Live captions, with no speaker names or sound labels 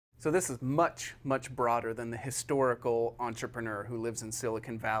So this is much, much broader than the historical entrepreneur who lives in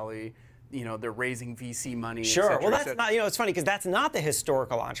Silicon Valley. You know, they're raising VC money. Sure. Well, that's et not, it's funny because that's not the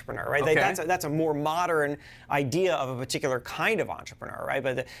historical entrepreneur, right? Okay. That's a more modern idea of a particular kind of entrepreneur, right?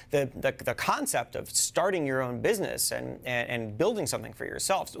 But the concept of starting your own business and building something for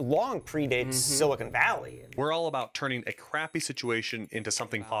yourself long predates Silicon Valley. We're all about turning a crappy situation into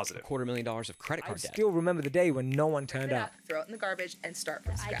something positive. $250,000 of credit card debt. I still remember the day when no one turned up. Throw it in the garbage and start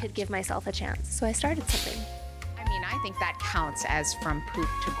from scratch. I could give myself a chance, so I started something. I mean, I think that counts as from poop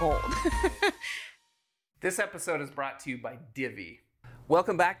to gold. This episode is brought to you by Divvy.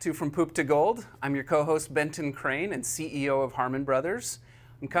 Welcome back to From Poop to Gold. I'm your co-host Benton Crane and CEO of Harmon Brothers.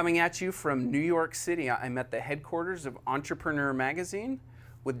 I'm coming at you from New York City. I'm at the headquarters of Entrepreneur Magazine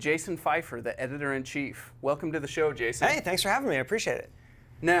with Jason Feifer, the editor-in-chief. Welcome to the show, Jason. Hey, thanks for having me. I appreciate it.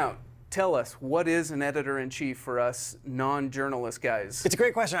 Now, tell us, what is an editor-in-chief for us non-journalist guys? It's a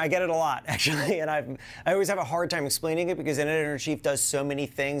great question. I get it a lot, actually, and I always have a hard time explaining it because an editor-in-chief does so many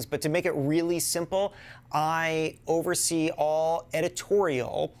things. But to make it really simple, I oversee all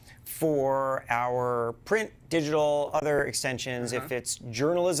editorial for our print, digital, other extensions. If it's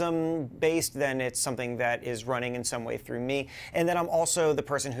journalism-based, then it's something that is running in some way through me. And then I'm also the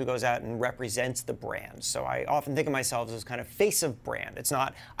person who goes out and represents the brand. So I often think of myself as kind of face of brand. It's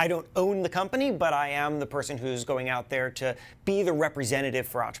not, I don't own the company, but I am the person who's going out there to be the representative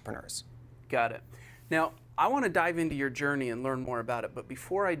for entrepreneurs. Got it. Now, I want to dive into your journey and learn more about it. But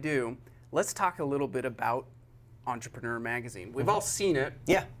before I do, let's talk a little bit about Entrepreneur Magazine. We've all seen it.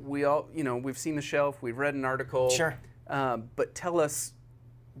 Yeah. We all, we've seen the shelf, we've read an article. Sure. But tell us,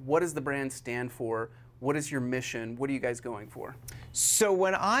 what does the brand stand for? What is your mission? What are you guys going for? So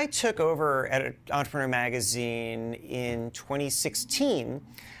when I took over at Entrepreneur Magazine in 2016,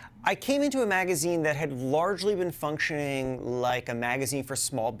 I came into a magazine that had largely been functioning like a magazine for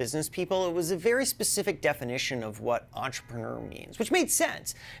small business people. It was a very specific definition of what entrepreneur means, which made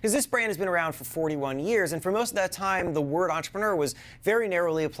sense because this brand has been around for 41 years, and for most of that time, the word entrepreneur was very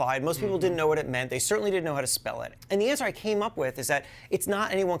narrowly applied. Most people didn't know what it meant. They certainly didn't know how to spell it. And the answer I came up with is that it's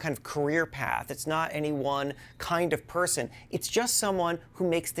not any one kind of career path. It's not any one kind of person. It's just someone who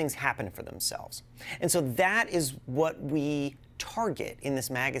makes things happen for themselves. And so that is what we target in this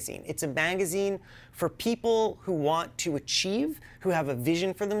magazine. It's a magazine for people who want to achieve, who have a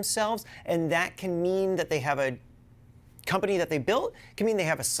vision for themselves, and that can mean that they have a company that they built, it can mean they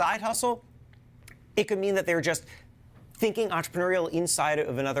have a side hustle, it could mean that they're just thinking entrepreneurial inside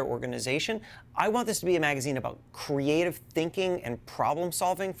of another organization. I want this to be a magazine about creative thinking and problem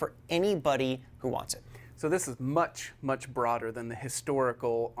solving for anybody who wants it. So this is much, much broader than the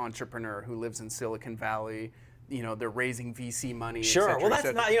historical entrepreneur who lives in Silicon Valley. They're raising VC money. Sure. Well,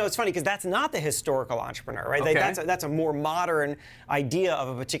 that's not, it's funny because that's not the historical entrepreneur, right? Okay. That's a more modern idea of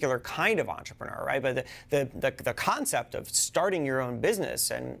a particular kind of entrepreneur, right? But the concept of starting your own business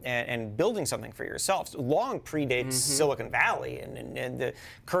and building something for yourself long predates Silicon Valley and the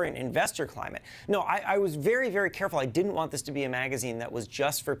current investor climate. No, I was very, very careful. I didn't want this to be a magazine that was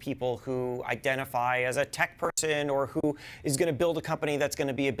just for people who identify as a tech person or who is going to build a company that's going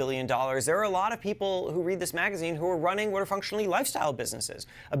to be $1 billion. There are a lot of people who read this magazine who are running what are functionally lifestyle businesses,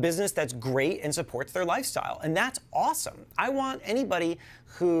 a business that's great and supports their lifestyle. And that's awesome. I want anybody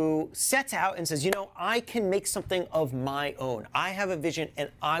who sets out and says, I can make something of my own. I have a vision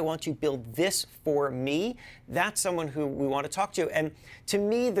and I want to build this for me. That's someone who we want to talk to. And to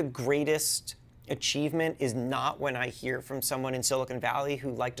me, the greatest achievement is not when I hear from someone in Silicon Valley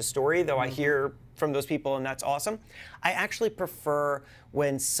who liked a story, though I hear from those people and that's awesome. I actually prefer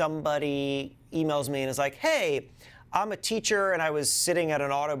when somebody emails me and is like, hey, I'm a teacher and I was sitting at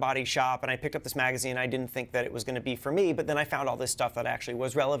an auto body shop and I picked up this magazine. I didn't think that it was going to be for me, but then I found all this stuff that actually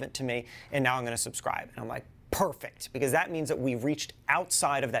was relevant to me and now I'm going to subscribe. And I'm like, perfect, because that means that we've reached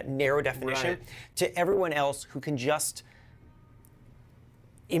outside of that narrow definition to everyone else who can just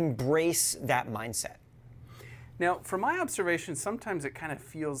embrace that mindset. Now, from my observation, sometimes it kind of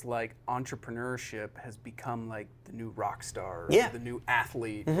feels like entrepreneurship has become like the new rock star, or the new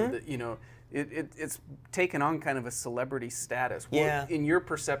athlete. It's taken on kind of a celebrity status. In your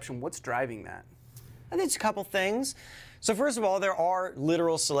perception, what's driving that? I think it's a couple things. So first of all, there are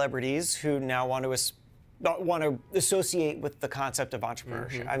literal celebrities who now want to associate with the concept of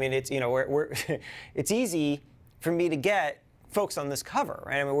entrepreneurship. I mean, it's it's easy for me to get folks on this cover,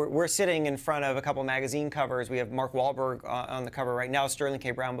 right? I mean, we're sitting in front of a couple magazine covers. We have Mark Wahlberg on the cover right now, Sterling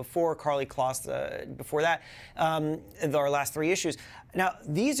K. Brown before, Carly Kloss before that, our last 3 issues. Now,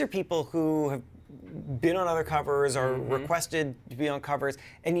 these are people who have been on other covers or requested to be on covers,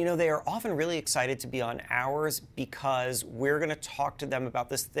 and they are often really excited to be on ours because we're going to talk to them about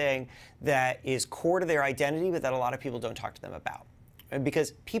this thing that is core to their identity, but that a lot of people don't talk to them about.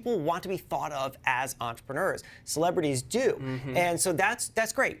 Because people want to be thought of as entrepreneurs. Celebrities do. And so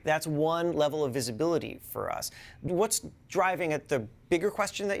that's great. That's one level of visibility for us. What's driving at the bigger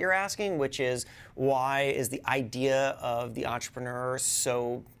question that you're asking, which is why is the idea of the entrepreneur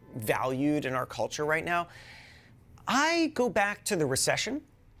so valued in our culture right now? I go back to the recession.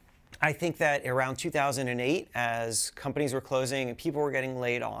 I think that around 2008, as companies were closing and people were getting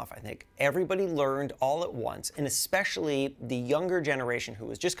laid off, I think everybody learned all at once, and especially the younger generation who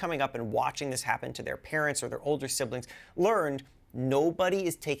was just coming up and watching this happen to their parents or their older siblings, learned nobody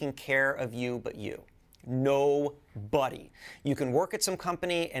is taking care of you but you. Nobody. You can work at some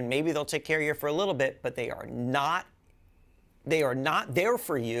company and maybe they'll take care of you for a little bit, but they are not there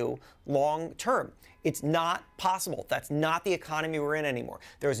for you long term. It's not possible. That's not the economy we're in anymore.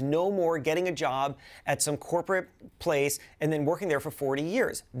 There's no more getting a job at some corporate place and then working there for 40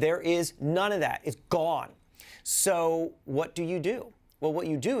 years. There is none of that. It's gone. So what do you do? Well, what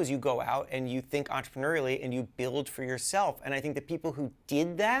you do is you go out and you think entrepreneurially and you build for yourself. And I think the people who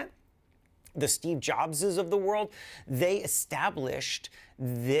did that, the Steve Jobses of the world, they established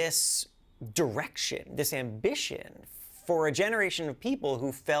this direction, this ambition for a generation of people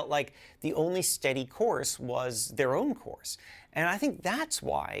who felt like the only steady course was their own course. And I think that's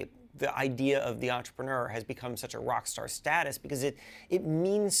why the idea of the entrepreneur has become such a rock star status, because it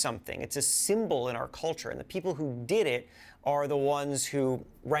means something. It's a symbol in our culture, and the people who did it are the ones who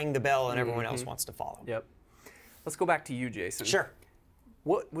rang the bell and everyone else wants to follow. Yep. Let's go back to you, Jason. Sure.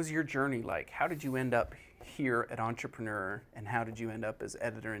 What was your journey like? How did you end up here at Entrepreneur, and how did you end up as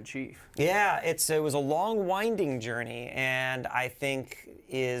editor-in-chief? Yeah, it was a long, winding journey, and I think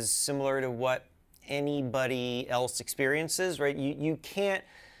is similar to what anybody else experiences, right? You can't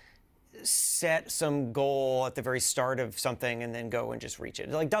set some goal at the very start of something and then go and just reach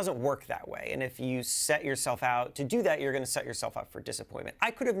it. It doesn't work that way. And if you set yourself out to do that, you're going to set yourself up for disappointment.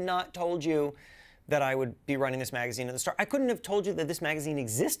 I could have not told you that I would be running this magazine at the start. I couldn't have told you that this magazine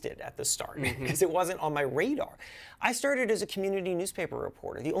existed at the start because it wasn't on my radar. I started as a community newspaper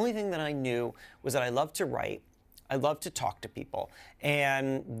reporter. The only thing that I knew was that I loved to write, I loved to talk to people,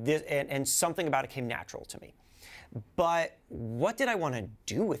 and something about it came natural to me. But what did I want to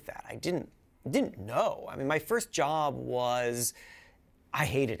do with that? I didn't know. I mean, my first job was, I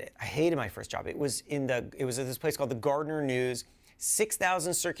hated it. I hated my first job. It was at this place called the Gardner News.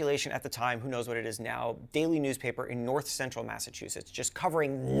 6,000 circulation at the time, who knows what it is now, daily newspaper in north central Massachusetts, just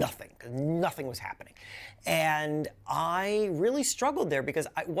covering nothing, because nothing was happening. And I really struggled there because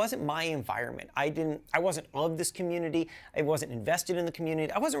it wasn't my environment. I wasn't of this community. I wasn't invested in the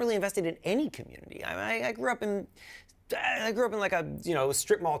community. I wasn't really invested in any community. I grew up in like a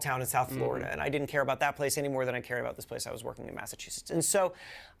strip mall town in South Florida, and I didn't care about that place any more than I cared about this place I was working in Massachusetts. And so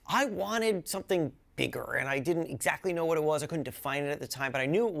I wanted something bigger, and I didn't exactly know what it was. I couldn't define it at the time, but I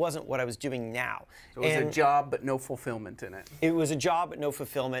knew it wasn't what I was doing now. So it was a job, but no fulfillment in it. It was a job, but no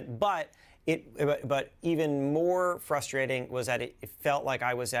fulfillment. But even more frustrating was that it felt like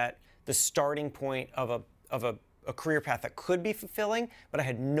I was at the starting point of a career path that could be fulfilling, but I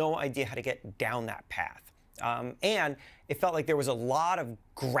had no idea how to get down that path. And it felt like there was a lot of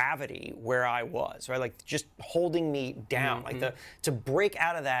gravity where I was, right? Like just holding me down, to break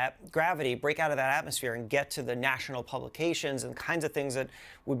out of that gravity, break out of that atmosphere and get to the national publications and kinds of things that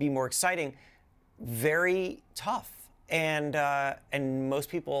would be more exciting, very tough. And most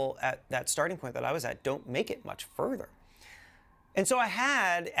people at that starting point that I was at don't make it much further. And so I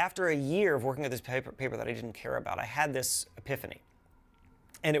had, after a year of working at this paper that I didn't care about, I had this epiphany.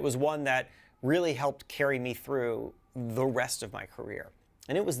 And it was one that really helped carry me through the rest of my career.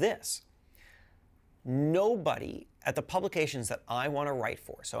 And it was this. Nobody at the publications that I want to write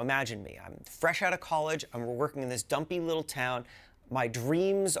for, so imagine me, I'm fresh out of college, I'm working in this dumpy little town, my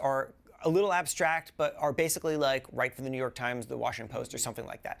dreams are a little abstract, but are basically like write for the New York Times, the Washington Post, or something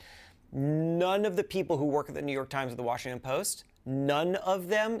like that. None of the people who work at the New York Times or the Washington Post, none of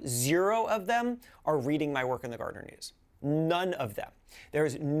them, 0 of them, are reading my work in the Gardner News. None of them.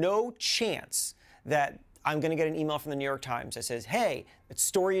 There's no chance that I'm going to get an email from the New York Times that says, hey, that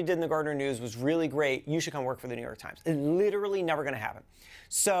story you did in the Gardner News was really great. You should come work for the New York Times. It's literally never going to happen.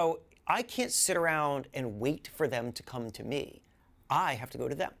 So I can't sit around and wait for them to come to me. I have to go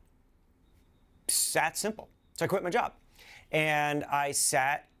to them. It's that simple. So I quit my job. And I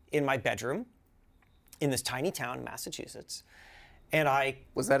sat in my bedroom in this tiny town in Massachusetts, and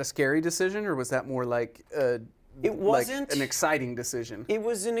Was that a scary decision, or was that more like it wasn't like an exciting decision? It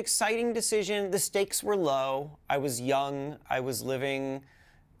was an exciting decision. The stakes were low. I was young. I was living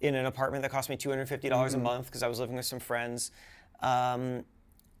in an apartment that cost me $250 a month because I was living with some friends. And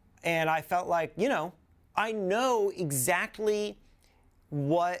I felt like, I know exactly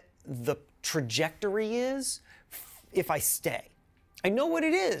what the trajectory is if I stay. I know what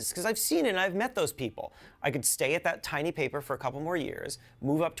it is because I've seen it and I've met those people. I could stay at that tiny paper for a couple more years,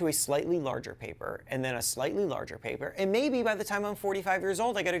 move up to a slightly larger paper, and then a slightly larger paper, and maybe by the time I'm 45 years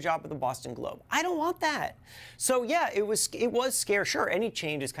old, I get a job at the Boston Globe. I don't want that. So yeah, it was scary. Sure, any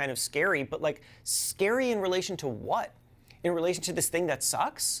change is kind of scary, but like scary in relation to what? In relation to this thing that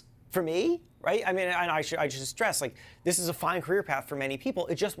sucks? For me, right? I mean, and I should stress, like, this is a fine career path for many people.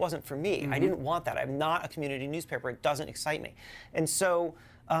 It just wasn't for me. I didn't want that. I'm not a community newspaper. It doesn't excite me. And so,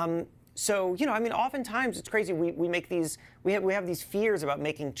 oftentimes it's crazy. We make these, we have these fears about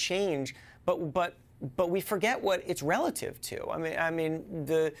making change, but we forget what it's relative to. I mean,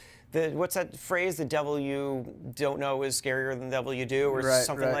 the what's that phrase? The devil you don't know is scarier than the devil you do, or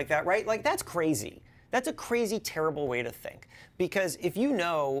something like that, right? Like, that's crazy. That's a crazy, terrible way to think. Because if you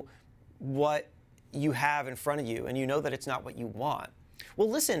know what you have in front of you and you know that it's not what you want, well,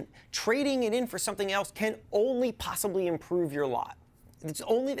 listen, trading it in for something else can only possibly improve your lot. It's the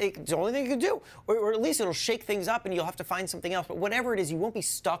only thing it can do. Or at least it'll shake things up and you'll have to find something else. But whatever it is, you won't be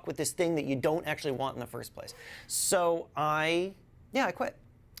stuck with this thing that you don't actually want in the first place. So I quit.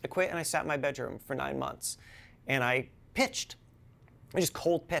 I quit and I sat in my bedroom for 9 months. And I pitched. I just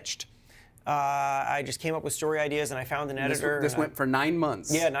cold pitched. I just came up with story ideas and I found an editor. This went for 9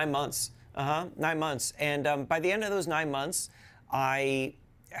 months. Yeah, 9 months. 9 months. And by the end of those 9 months, I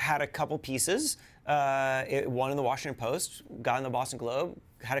had a couple pieces. One in the Washington Post, got in the Boston Globe,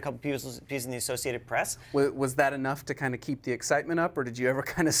 had a couple pieces in the Associated Press. Was that enough to kind of keep the excitement up, or did you ever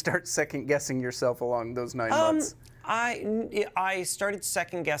kind of start second-guessing yourself along those 9 months? I started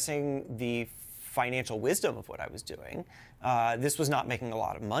second-guessing the financial wisdom of what I was doing. This was not making a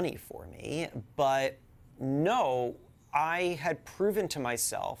lot of money for me, but no, I had proven to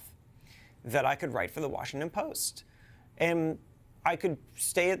myself that I could write for the Washington Post. And I could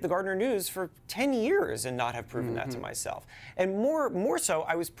stay at the Gardner News for 10 years and not have proven that to myself. And more so,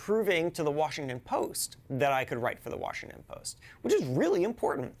 I was proving to the Washington Post that I could write for the Washington Post, which is really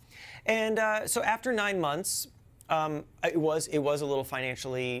important. And so after 9 months, it was a little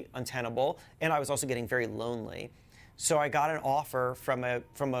financially untenable, and I was also getting very lonely. So I got an offer from a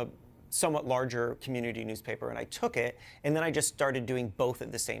somewhat larger community newspaper, and I took it, and then I just started doing both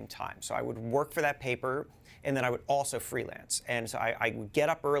at the same time. So I would work for that paper, and then I would also freelance. And so I would get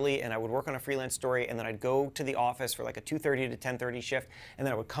up early, and I would work on a freelance story, and then I'd go to the office for like a 2:30 to 10:30 shift, and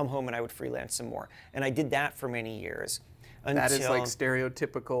then I would come home and I would freelance some more. And I did that for many years. That is like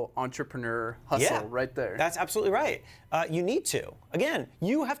stereotypical entrepreneur hustle right there. That's absolutely right. You need to. Again,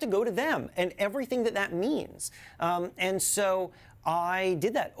 you have to go to them and everything that means. And so I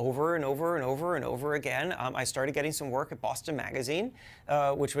did that over and over and over and over again. I started getting some work at Boston Magazine,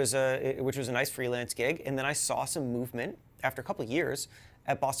 which was a nice freelance gig. And then I saw some movement after a couple of years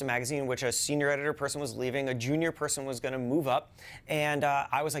at Boston Magazine, in which a senior editor person was leaving, a junior person was going to move up, and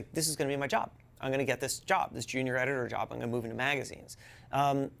I was like, this is going to be my job. I'm going to get this job, this junior editor job. I'm going to move into magazines.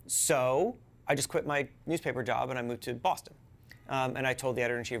 So I just quit my newspaper job and I moved to Boston. And I told the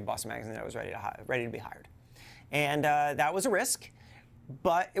editor-in-chief of Boston Magazine that I was ready to be hired. And that was a risk,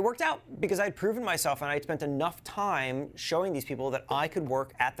 but it worked out because I had proven myself and I had spent enough time showing these people that I could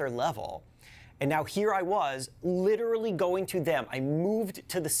work at their level. And now here I was, literally going to them. I moved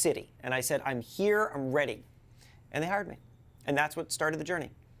to the city and I said, I'm here, I'm ready. And they hired me. And that's what started the journey.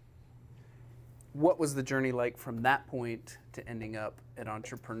 What was the journey like from that point to ending up at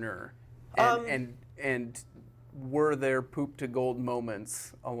Entrepreneur? And were there poop to gold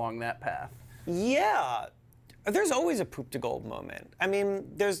moments along that path? Yeah, there's always a poop to gold moment. I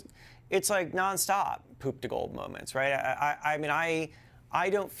mean, it's like nonstop poop to gold moments, right? I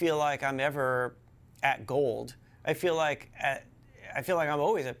don't feel like I'm ever at gold. I feel like I'm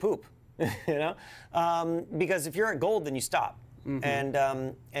always at poop, you know? Because if you're at gold, then you stop. And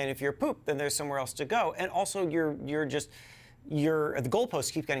if you're poop, then there's somewhere else to go. And also, the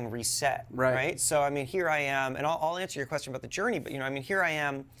goalposts keep getting reset, right? So I mean, here I am, and I'll answer your question about the journey. But here I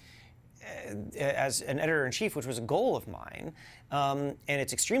am as an editor-in-chief, which was a goal of mine, and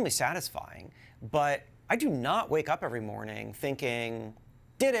it's extremely satisfying. But I do not wake up every morning thinking,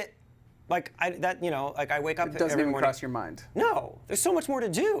 "Did it." I wake up. It doesn't even cross your mind. No, there's so much more to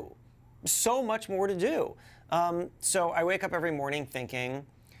do. So much more to do. So I wake up every morning thinking,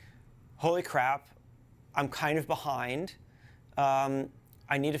 holy crap, I'm kind of behind.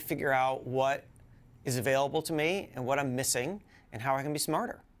 I need to figure out what is available to me and what I'm missing and how I can be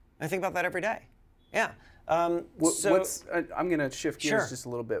smarter. I think about that every day. Yeah. I'm going to shift gears Sure. just a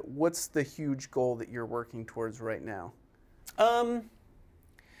little bit. What's the huge goal that you're working towards right now?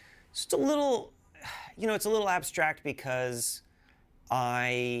 Just a little, it's a little abstract because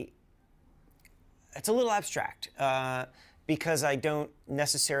it's a little abstract because I don't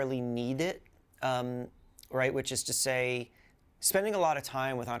necessarily need it, right? Which is to say, spending a lot of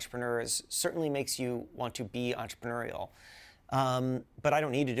time with entrepreneurs certainly makes you want to be entrepreneurial. But I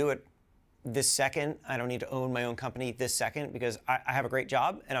don't need to do it this second. I don't need to own my own company this second because I have a great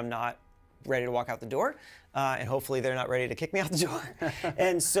job and I'm not ready to walk out the door. And hopefully they're not ready to kick me out the door.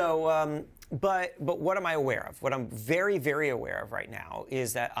 And so, but what am I aware of? What I'm very, very aware of right now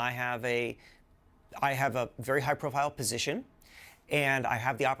is that I have a very high profile position and I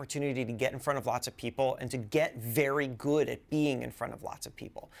have the opportunity to get in front of lots of people and to get very good at being in front of lots of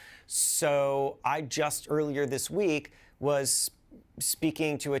people. So I just earlier this week was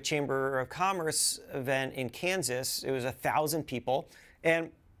speaking to a Chamber of Commerce event in Kansas. It was 1,000 people. And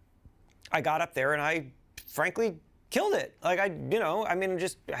I got up there and I frankly killed it. Like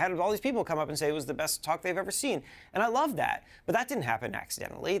just had all these people come up and say it was the best talk they've ever seen. And I love that. But that didn't happen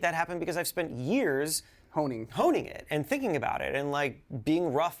accidentally. That happened because I've spent years honing it and thinking about it and like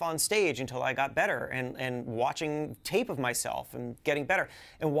being rough on stage until I got better and watching tape of myself and getting better.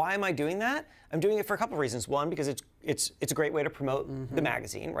 And why am I doing that? I'm doing it for a couple of reasons. One, because it's a great way to promote the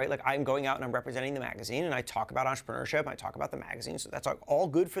magazine, right? Like I'm going out and I'm representing the magazine and I talk about entrepreneurship and I talk about the magazine. So that's all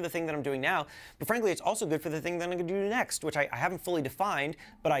good for the thing that I'm doing now. But frankly, it's also good for the thing that I'm going to do next, which I haven't fully defined,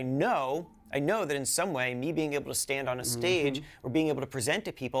 but I know that in some way, me being able to stand on a stage or being able to present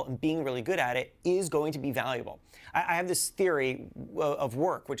to people and being really good at it is going to be valuable. I have this theory of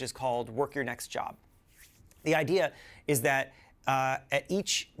work, which is called work your next job. The idea is that at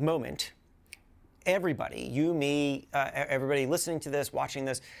each moment, everybody, you, me, everybody listening to this, watching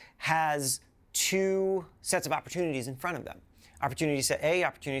this, has two sets of opportunities in front of them. Opportunity set A,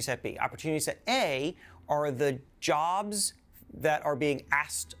 opportunity set B. Opportunity set A are the jobs that are being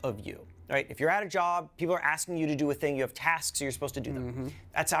asked of you. Right? If you're at a job, people are asking you to do a thing, you have tasks, so you're supposed to do them.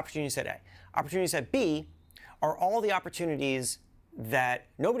 That's opportunity set A. Opportunity set B are all the opportunities that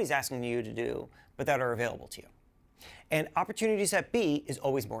nobody's asking you to do, but that are available to you. And opportunity set B is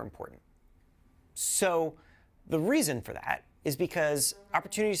always more important. So the reason for that is because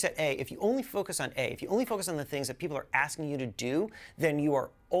opportunity set A, if you only focus on A, if you only focus on the things that people are asking you to do, then you are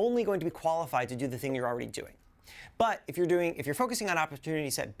only going to be qualified to do the thing you're already doing. But if you're focusing on opportunity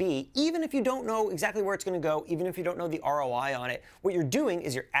set B, even if you don't know exactly where it's going to go, even if you don't know the ROI on it, what you're doing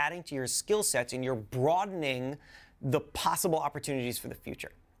is you're adding to your skill sets and you're broadening the possible opportunities for the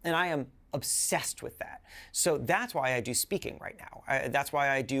future. And I am obsessed with that. So that's why I do speaking right now. That's why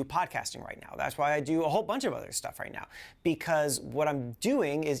I do podcasting right now. That's why I do a whole bunch of other stuff right now. Because what I'm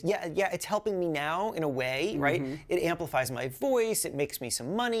doing is, yeah, it's helping me now in a way, right? It amplifies my voice. It makes me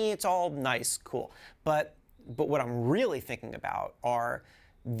some money. It's all nice, cool. But what I'm really thinking about are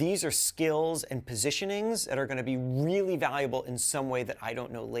these are skills and positionings that are going to be really valuable in some way that I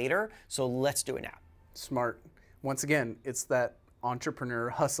don't know later. So let's do it now. Smart. Once again, it's that entrepreneur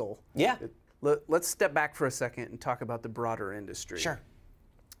hustle. Yeah. Let's step back for a second and talk about the broader industry. Sure.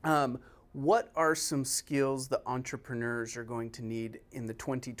 What are some skills that entrepreneurs are going to need in the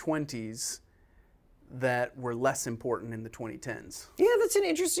 2020s that were less important in the 2010s? Yeah, that's an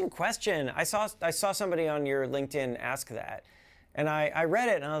interesting question. I saw somebody on your LinkedIn ask that, and I read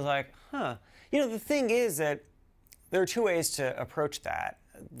it and I was like, huh. The thing is that there are two ways to approach that.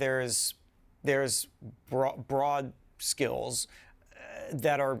 There's broad skills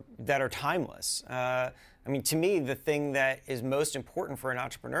that are timeless. To me, the thing that is most important for an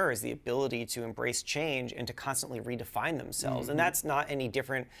entrepreneur is the ability to embrace change and to constantly redefine themselves, and that's not any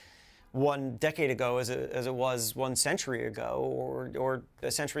different one decade ago as it was 1 century ago or a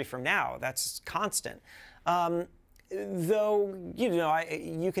century from now. That's constant. Though,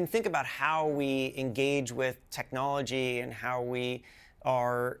 you can think about how we engage with technology and how we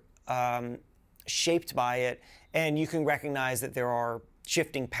are shaped by it, and you can recognize that there are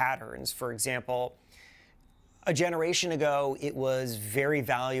shifting patterns. For example, a generation ago, it was very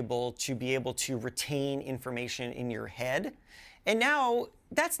valuable to be able to retain information in your head. And now,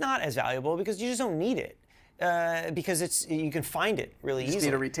 that's not as valuable because you just don't need it. because you can find it really easily. You just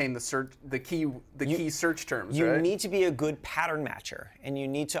need to retain the key search terms, You right? need to be a good pattern matcher, and you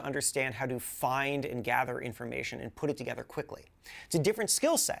need to understand how to find and gather information and put it together quickly. It's a different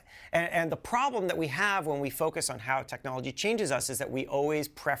skill set. And the problem that we have when we focus on how technology changes us is that we always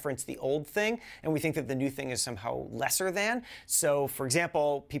preference the old thing, and we think that the new thing is somehow lesser than. So, for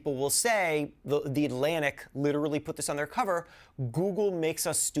example, people will say, the Atlantic literally put this on their cover, Google makes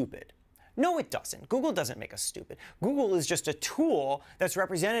us stupid. No, it doesn't. Google doesn't make us stupid. Google is just a tool that's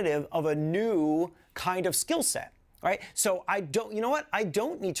representative of a new kind of skill set, right? So you know what? I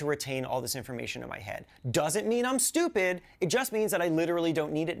don't need to retain all this information in my head. Doesn't mean I'm stupid. It just means that I literally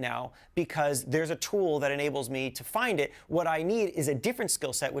don't need it now because there's a tool that enables me to find it. What I need is a different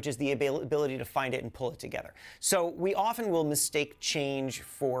skill set, which is the ability to find it and pull it together. So we often will mistake change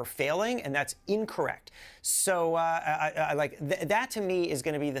for failing, and that's incorrect. So that to me is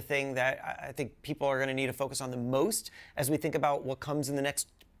going to be the thing that I think people are going to need to focus on the most as we think about what comes in the next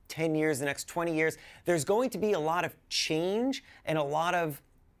 10 years, the next 20 years. There's going to be a lot of change and a lot of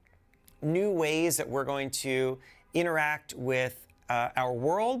new ways that we're going to interact with our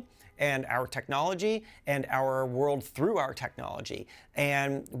world and our technology and our world through our technology.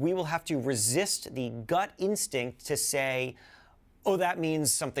 And we will have to resist the gut instinct to say, oh, that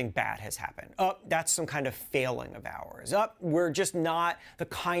means something bad has happened. Oh, that's some kind of failing of ours. Oh, we're just not the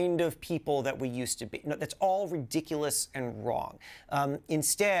kind of people that we used to be. No, that's all ridiculous and wrong.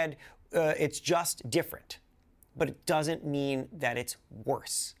 Instead, it's just different. But it doesn't mean that it's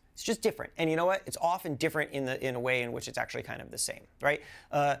worse. It's just different. And you know what? It's often different in a way in which it's actually kind of the same, right?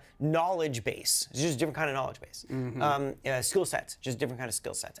 Knowledge base. It's just a different kind of knowledge base. Mm-hmm. Skill sets. Just different kind of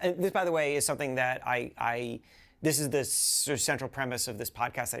skill sets. And this, by the way, is something that this is the sort of central premise of this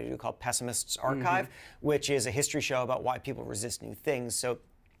podcast that I do called Pessimists Archive, which is a history show about why people resist new things. So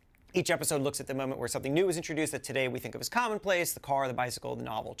each episode looks at the moment where something new is introduced that today we think of as commonplace, the car, the bicycle, the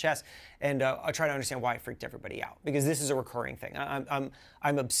novel, chess, and I try to understand why it freaked everybody out, because this is a recurring thing.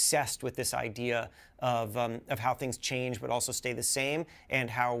 I'm obsessed with this idea of how things change but also stay the same, and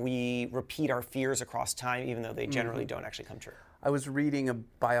how we repeat our fears across time even though they generally don't actually come true. I was reading a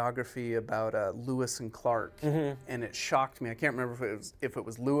biography about Lewis and Clark, and it shocked me. I can't remember if it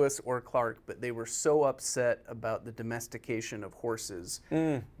was Lewis or Clark, but they were so upset about the domestication of horses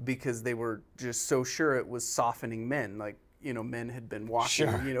because they were just so sure it was softening men. Like, you know, men had been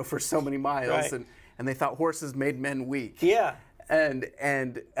walking, for so many miles, and they thought horses made men weak. Yeah.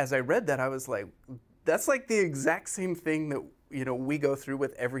 And as I read that, I was like, that's like the exact same thing that we go through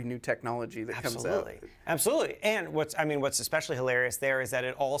with every new technology that comes out. Absolutely. And what's especially hilarious there is that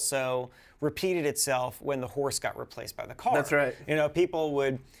it also repeated itself when the horse got replaced by the car. That's right.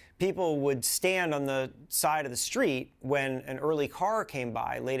 People would stand on the side of the street when an early car came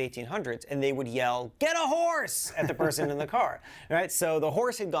by, late 1800s, and they would yell, "Get a horse!" at the person in the car. Right? So the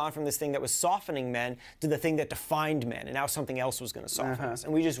horse had gone from this thing that was softening men to the thing that defined men, and now something else was going to soften us.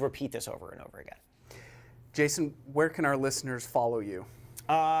 And we just repeat this over and over again. Jason, where can our listeners follow you?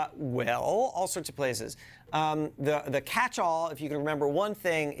 Well, all sorts of places. The catch-all, if you can remember one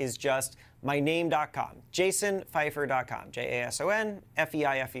thing, is just myname.com, jasonfeifer.com,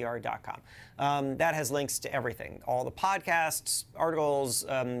 JASONFEIFER.com. That has links to everything, all the podcasts, articles,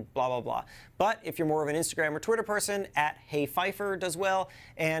 blah, blah, blah. But if you're more of an Instagram or Twitter person, @HeyPfeiffer does well.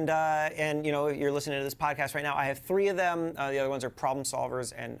 And if you're listening to this podcast right now, I have 3 of them. The other ones are Problem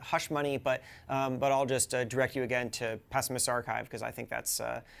Solvers and Hush Money, but I'll just direct you again to Pessimists Archive, because I think that's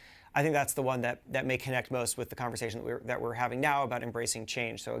the one that may connect most with the conversation that we're having now about embracing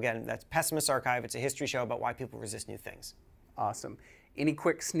change. So again, that's Pessimists Archive. It's a history show about why people resist new things. Awesome. Any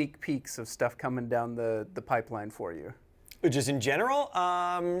quick sneak peeks of stuff coming down the pipeline for you? Just in general?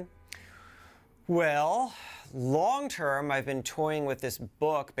 Well, long term, I've been toying with this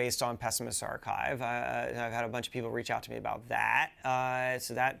book based on Pessimists Archive. I've had a bunch of people reach out to me about that.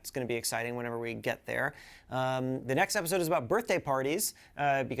 So that's going to be exciting whenever we get there. The next episode is about birthday parties,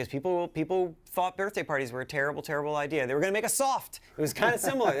 because people thought birthday parties were a terrible, terrible idea. They were going to make us soft. It was kind of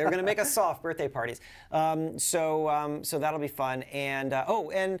similar. They were going to make us soft birthday parties. So that'll be fun. And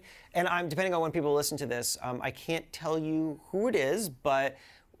I'm, depending on when people listen to this, I can't tell you who it is, but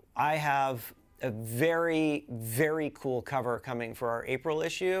I have a very, very cool cover coming for our April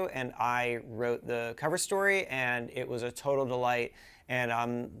issue, and I wrote the cover story, and it was a total delight, and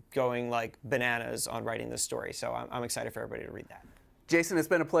I'm going like bananas on writing this story, so I'm excited for everybody to read that. Jason, it's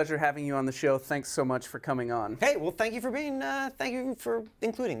been a pleasure having you on the show. Thanks so much for coming on. Hey, well, thank you for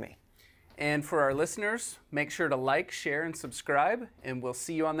including me. And for our listeners, make sure to like, share, and subscribe, and we'll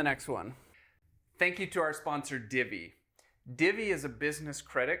see you on the next one. Thank you to our sponsor, Divvy. Divvy is a business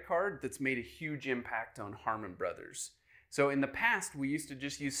credit card that's made a huge impact on Harmon Brothers. So in the past, we used to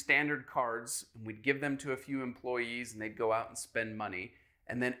just use standard cards and we'd give them to a few employees and they'd go out and spend money.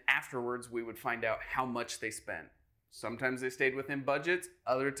 And then afterwards, we would find out how much they spent. Sometimes they stayed within budgets,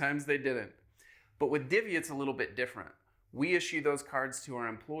 other times they didn't. But with Divvy, it's a little bit different. We issue those cards to our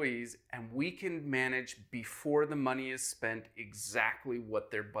employees and we can manage before the money is spent exactly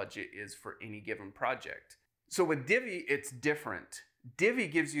what their budget is for any given project. So with Divvy, it's different. Divvy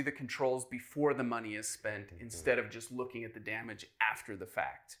gives you the controls before the money is spent instead of just looking at the damage after the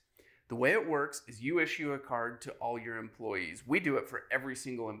fact. The way it works is you issue a card to all your employees. We do it for every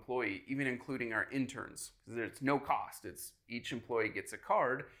single employee, even including our interns, because there's no cost. It's each employee gets a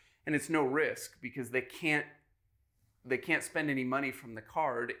card and it's no risk because they can't spend any money from the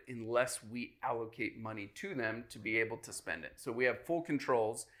card unless we allocate money to them to be able to spend it. So we have full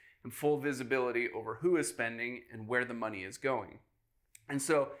controls and full visibility over who is spending and where the money is going. And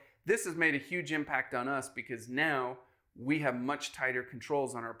so this has made a huge impact on us because now we have much tighter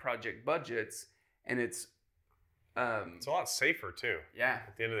controls on our project budgets, and it's a lot safer too. Yeah.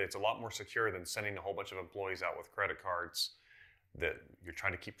 At the end of the day, it's a lot more secure than sending a whole bunch of employees out with credit cards that you're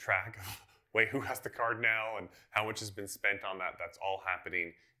trying to keep track of. Wait, who has the card now and how much has been spent on that? That's all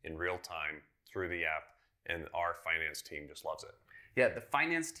happening in real time through the app, and our finance team just loves it. Yeah, the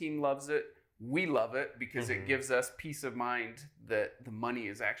finance team loves it. We love it because it gives us peace of mind that the money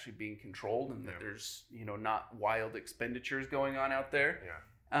is actually being controlled and that there's, not wild expenditures going on out there. Yeah.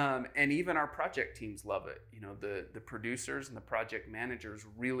 And even our project teams love it. The producers and the project managers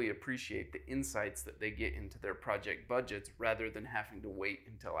really appreciate the insights that they get into their project budgets rather than having to wait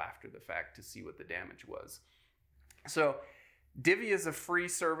until after the fact to see what the damage was. So Divvy is a free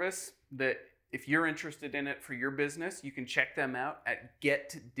service that if you're interested in it for your business, you can check them out at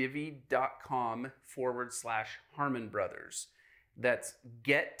getdivvy.com/Harmon Brothers. That's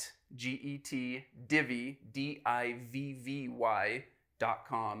get, G-E-T, divvy,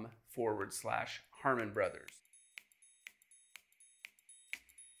 D-I-V-V-Y.com/Harmon Brothers.